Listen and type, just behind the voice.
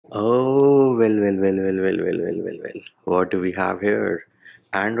Well. What do we have here?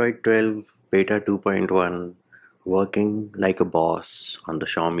 Android 12 Beta 2.1 working like a boss on the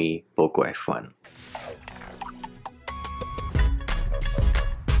Xiaomi Poco F1.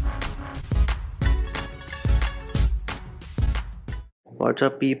 What's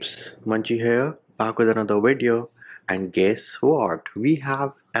up peeps, Munchie here, back with another video, and guess what? We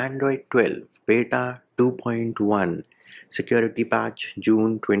have Android 12 Beta 2.1 Security Patch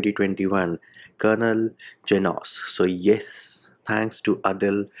June 2021 Kernel Genos. So yes, thanks to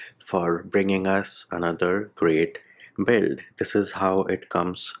Adil for bringing us another great build. This is how it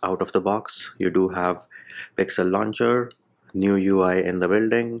comes out of the box. You do have Pixel Launcher, new UI in the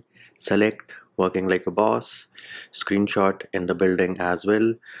building, select working like a boss, screenshot in the building as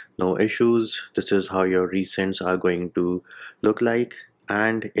well, no issues. This is how your recents are going to look like.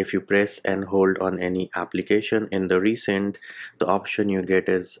 And if you press and hold on any application in the recent, the option you get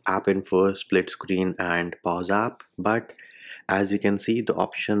is app info, split screen and pause app. But as you can see, the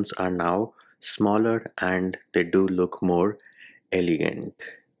options are now smaller and they do look more elegant.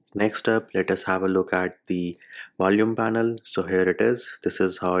 Next up, let us have a look at the volume panel. So here it is. This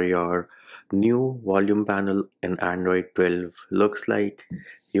is how your new volume panel in Android 12 looks like.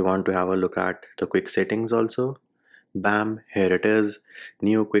 You want to have a look at the quick settings also. Bam, here it is.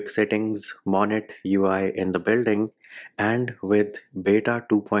 New quick settings, Monet UI in the building. And with Beta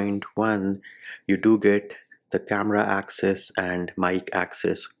 2.1, you do get the camera access and mic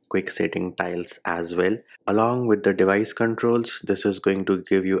access quick setting tiles as well. Along with the device controls, this is going to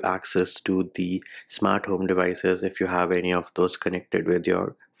give you access to the smart home devices if you have any of those connected with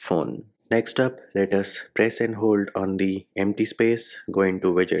your phone. Next up, let us press and hold on the empty space, go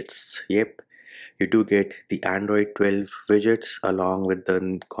into widgets. Yep, you do get the Android 12 widgets along with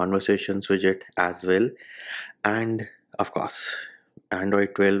the conversations widget as well. And of course,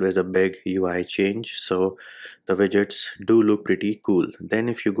 Android 12 is a big UI change, so the widgets do look pretty cool. Then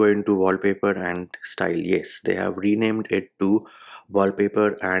if you go into wallpaper and style, yes, they have renamed it to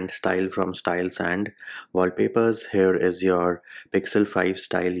wallpaper and style from styles and wallpapers. Here is your Pixel 5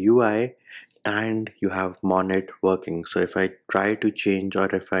 style UI and you have Monet working. So if I try to change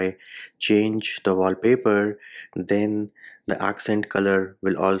or if I change the wallpaper, then the accent color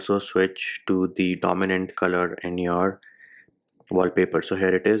will also switch to the dominant color in your wallpaper. So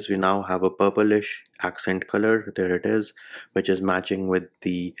here it is, we now have a purplish accent color, there it is, which is matching with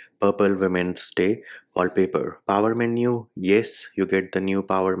the purple Women's Day wallpaper. Power menu, yes, you get the new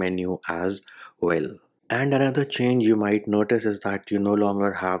power menu as well. And another change you might notice is that you no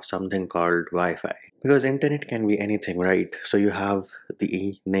longer have something called Wi-Fi, because internet can be anything, right? So you have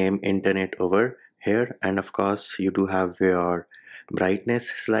the name internet over here, and of course you do have your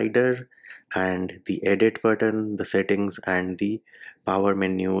brightness slider and the edit button, the settings and the power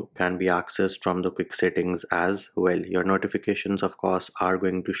menu can be accessed from the quick settings as well. Your notifications of course are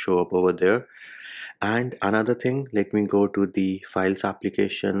going to show up over there. And another thing, let me go to the files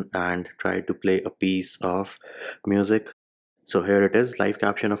application and try to play a piece of music. So here it is, live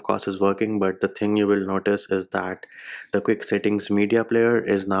caption of course is working, but the thing you will notice is that the quick settings media player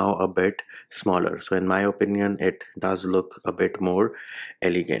is now a bit smaller. So in my opinion, it does look a bit more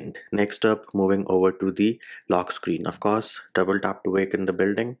elegant. Next up, moving over to the lock screen. Of course, double tap to wake in the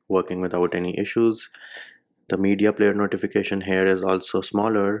building, working without any issues. The media player notification here is also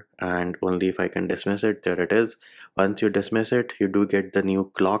smaller and only if I can dismiss it, there it is. Once you dismiss it, you do get the new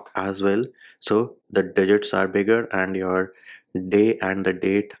clock as well. So the digits are bigger and your day and the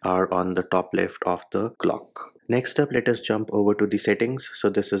date are on the top left of the clock. Next up, let us jump over to the settings. So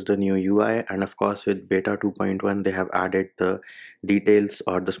this is the new UI and of course with beta 2.1 they have added the details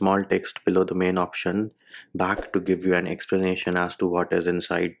or the small text below the main option back to give you an explanation as to what is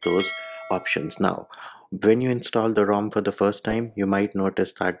inside those options. Now when you install the ROM for the first time, you might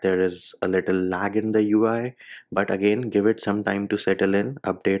notice that there is a little lag in the UI, but again, give it some time to settle in,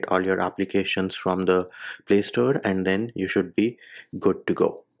 update all your applications from the Play Store, and then you should be good to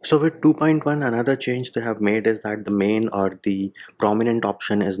go. So with 2.1, another change they have made is that the main or the prominent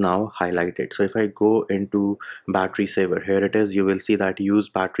option is now highlighted. So if I go into battery saver, here it is, you will see that use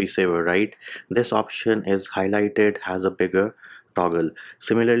battery saver, right? This option is highlighted, has a bigger toggle.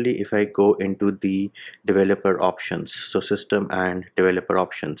 Similarly, if I go into the developer options, so system and developer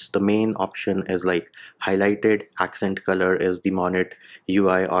options, the main option is like highlighted, accent color is the Monet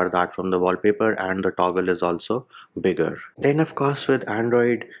UI or that from the wallpaper, and the toggle is also bigger. Then of course with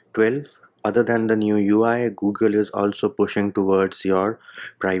Android 12, other than the new UI, Google is also pushing towards your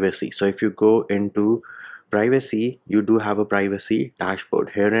privacy. So if you go into privacy, you do have a privacy dashboard.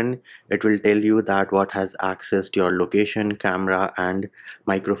 Herein, it will tell you that what has accessed your location, camera, and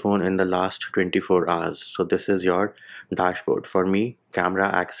microphone in the last 24 hours. So this is your dashboard. For me, camera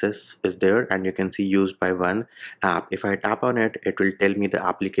access is there, and you can see used by one app. If I tap on it, it will tell me the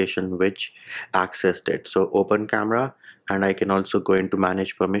application which accessed it. So open camera, and I can also go into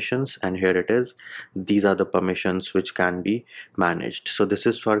manage permissions, and here it is. These are the permissions which can be managed. So this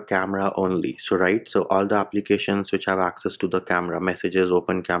is for camera only. So right, so all the applications which have access to the camera, messages,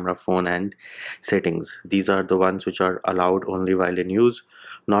 open camera, phone, and settings, these are the ones which are allowed only while in use,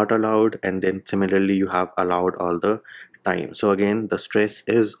 not allowed, and then similarly you have allowed all the time. So again, the stress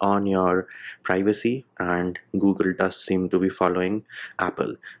is on your privacy, and Google does seem to be following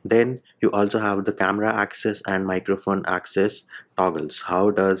Apple. Then you also have the camera access and microphone access toggles.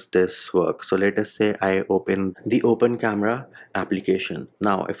 How does this work? So let us say I open the open camera application.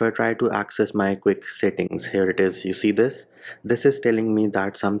 Now if I try to access my quick settings, here it is. You see this? This is telling me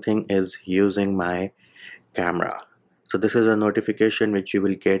that something is using my camera. So this is a notification which you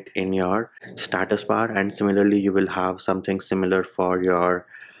will get in your status bar, and similarly you will have something similar for your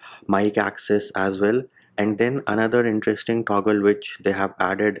mic access as well. And then another interesting toggle which they have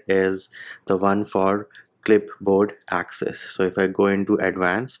added is the one for clipboard access. So if I go into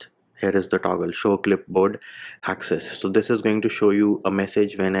advanced, here is the toggle show clipboard access. So this is going to show you a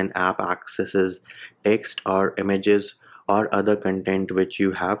message when an app accesses text or images or other content which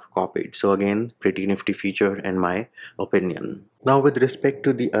you have copied. So again, pretty nifty feature in my opinion. Now with respect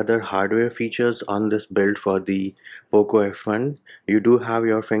to the other hardware features on this build for the Poco F1, you do have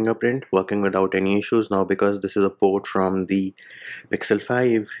your fingerprint working without any issues. Now because this is a port from the Pixel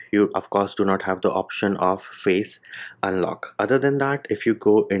 5, you of course do not have the option of face unlock. Other than that, if you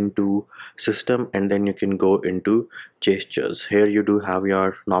go into system and then you can go into gestures, here you do have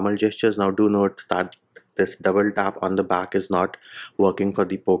your normal gestures. Now do note that this double tap on the back is not working for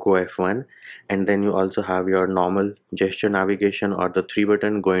the Poco F1. And then you also have your normal gesture navigation or the three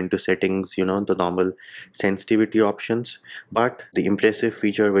button. Go into settings, you know, the normal sensitivity options. But the impressive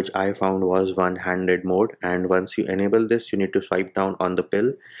feature which I found was one-handed mode, and once you enable this, you need to swipe down on the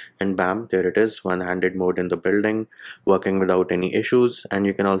pill and bam, there it is, one-handed mode in the building, working without any issues. And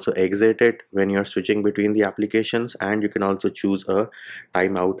you can also exit it when you're switching between the applications, and you can also choose a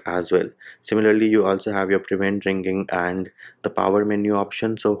timeout as well. Similarly, you also have your prevent ringing and the power menu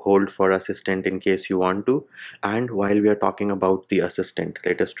option, so hold for assistant in case you want to. And while we are talking about the assistant,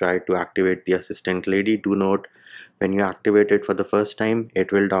 let us try to activate the assistant lady. Do note, when you activate it for the first time,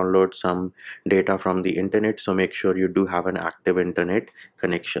 it will download some data from the internet, so make sure you do have an active internet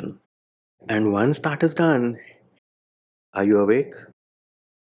connection. And once that is done, are you awake?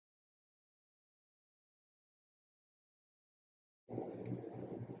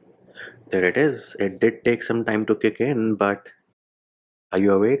 There it is. It did take some time to kick in, but are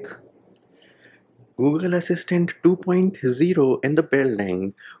you awake? Google Assistant 2.0 in the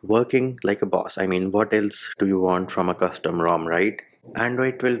building, working like a boss. I mean, what else do you want from a custom ROM, right?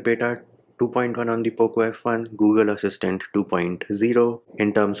 Android 12 beta 2.1 on the Poco F1, Google Assistant 2.0.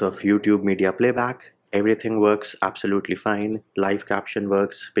 In terms of YouTube media playback, everything works absolutely fine. Live caption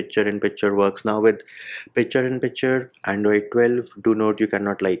works, picture in picture works. Now with picture in picture, Android 12, do note you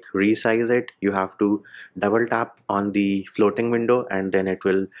cannot like resize it. You have to double tap on the floating window and then it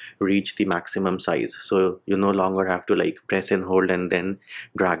will reach the maximum size. So you no longer have to like press and hold and then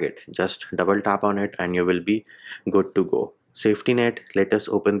drag it. Just double tap on it and you will be good to go. Safety net, let us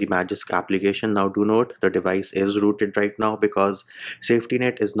open the Magisk application. Now do note the device is rooted right now because safety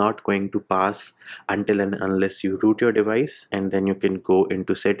net is not going to pass until and unless you root your device, and then you can go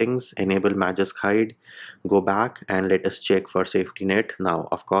into settings, enable Magisk hide, go back and let us check for safety net. Now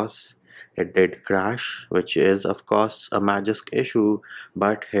of course it did crash, which is of course a Magisk issue,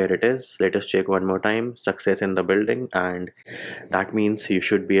 but here it is. Let us check one more time. Success in the building, and that means you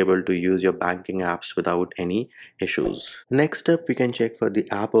should be able to use your banking apps without any issues. Next up, we can check for the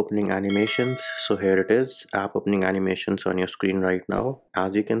app opening animations. So here it is, app opening animations on your screen right now.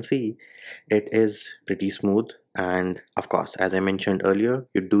 As you can see, it is pretty smooth, and of course, as I mentioned earlier,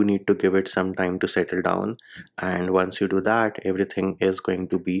 you do need to give it some time to settle down, and once you do that, everything is going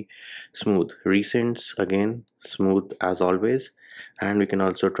to be smooth. Recents again smooth as always, and we can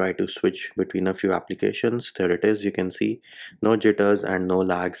also try to switch between a few applications. There it is, you can see no jitters and no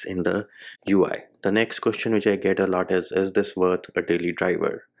lags in the UI. The next question which I get a lot is this worth a daily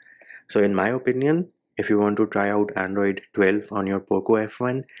driver? So in my opinion, if you want to try out Android 12 on your Poco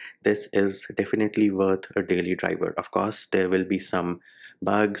F1, this is definitely worth a daily driver. Of course, there will be some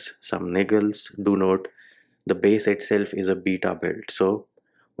bugs, some niggles. Do note, the base itself is a beta build. So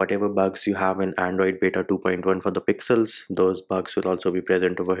whatever bugs you have in Android beta 2.1 for the pixels, those bugs will also be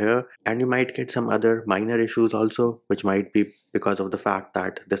present over here. And you might get some other minor issues also, which might be because of the fact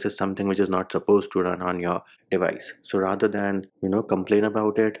that this is something which is not supposed to run on your device. So rather than, complain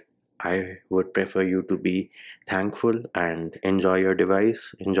about it, I would prefer you to be thankful and enjoy your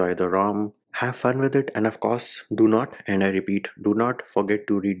device, enjoy the ROM, have fun with it, and of course, do not, and I repeat, do not forget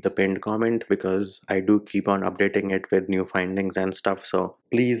to read the pinned comment because I do keep on updating it with new findings and stuff. So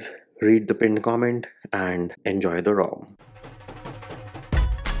please read the pinned comment and enjoy the ROM.